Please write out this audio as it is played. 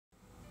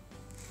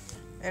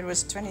It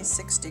was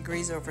 26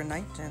 degrees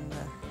overnight and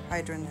the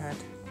hydrant had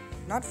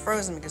not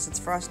frozen because it's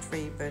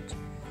frost-free, but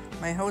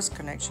my hose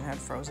connection had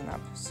frozen up.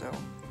 So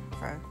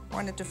if I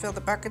wanted to fill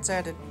the buckets, I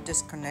had to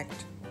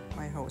disconnect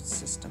my hose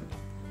system.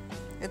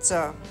 It's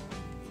a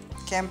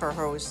camper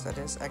hose that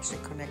is actually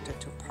connected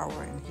to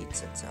power and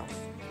heats itself.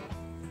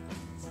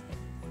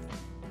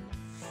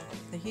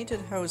 The heated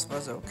hose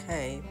was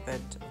okay,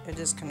 but it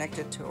is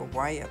connected to a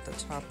Y at the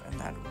top, and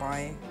that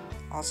Y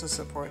also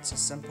supports a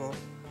simple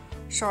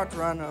short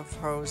run of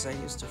hose I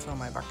used to fill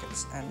my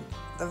buckets, and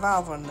the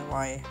valve on the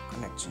Y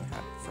connection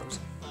had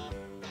frozen.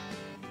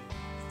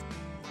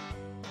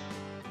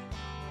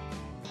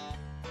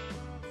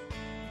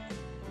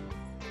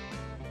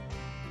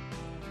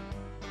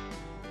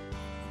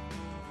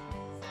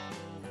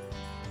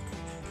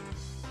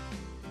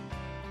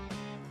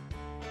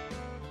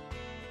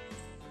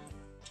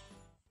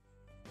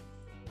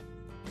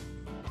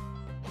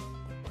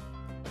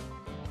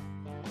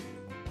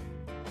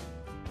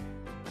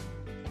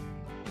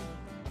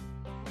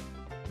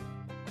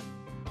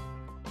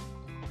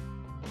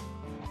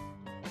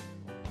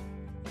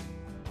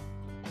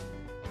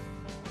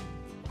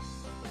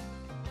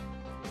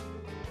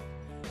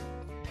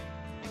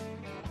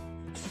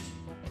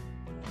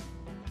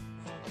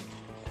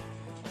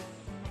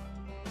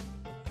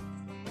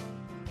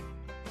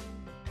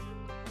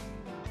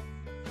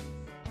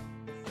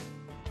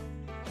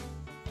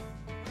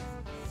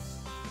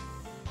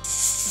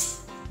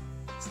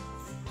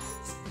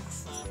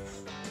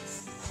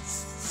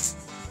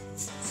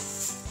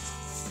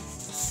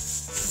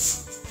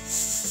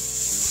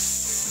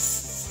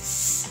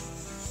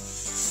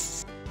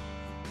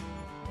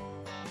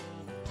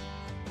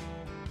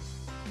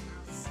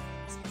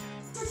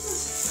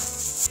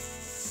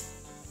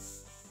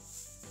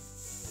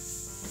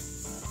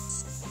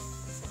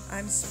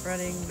 I'm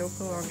spreading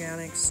local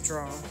organic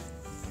straw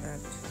that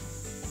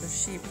the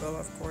sheep will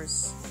of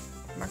course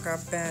muck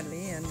up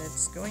badly, and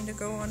it's going to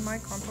go on my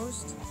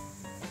compost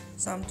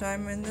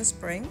sometime in the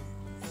spring,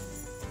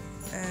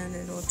 and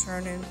it will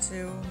turn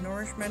into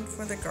nourishment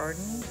for the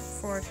garden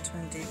for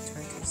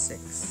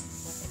 2026.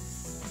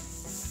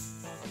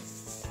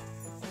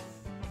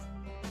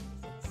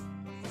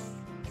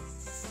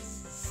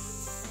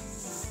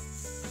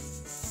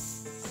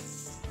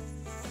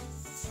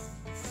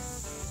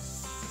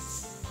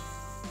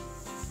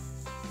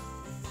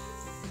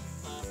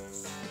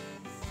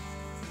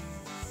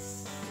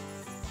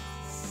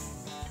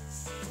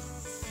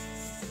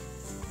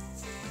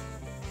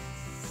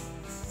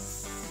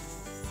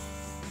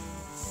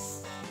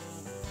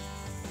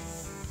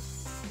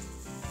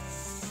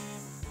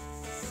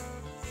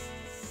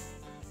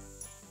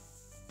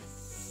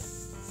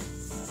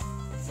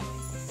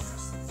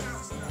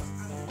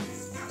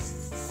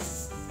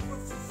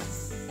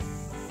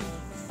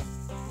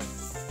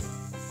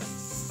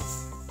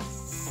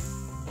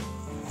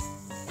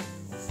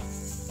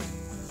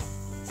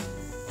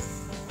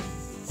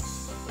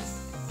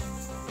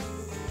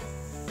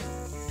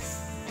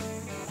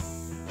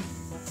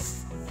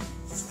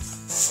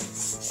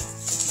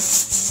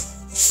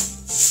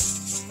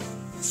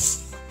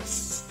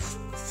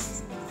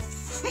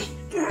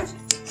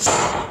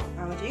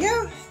 Out you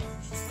go.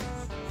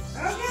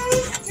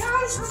 Okay,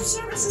 guys, room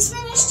service is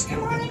finished. Good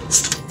morning.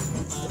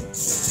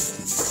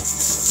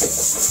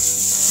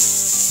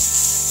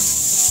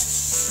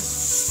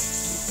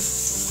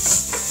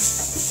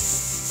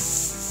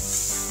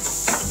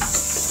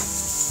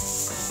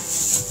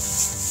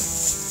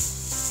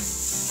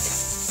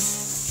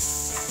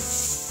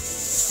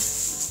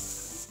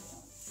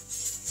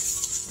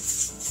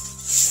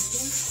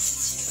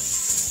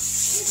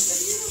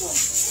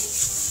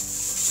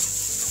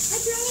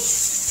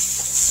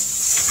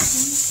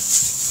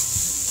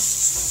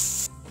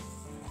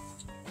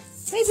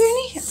 Hey,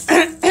 Bernie.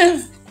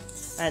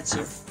 That's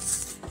you.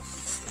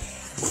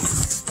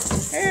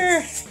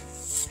 Here.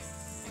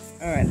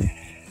 All right.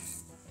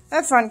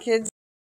 Have fun, kids.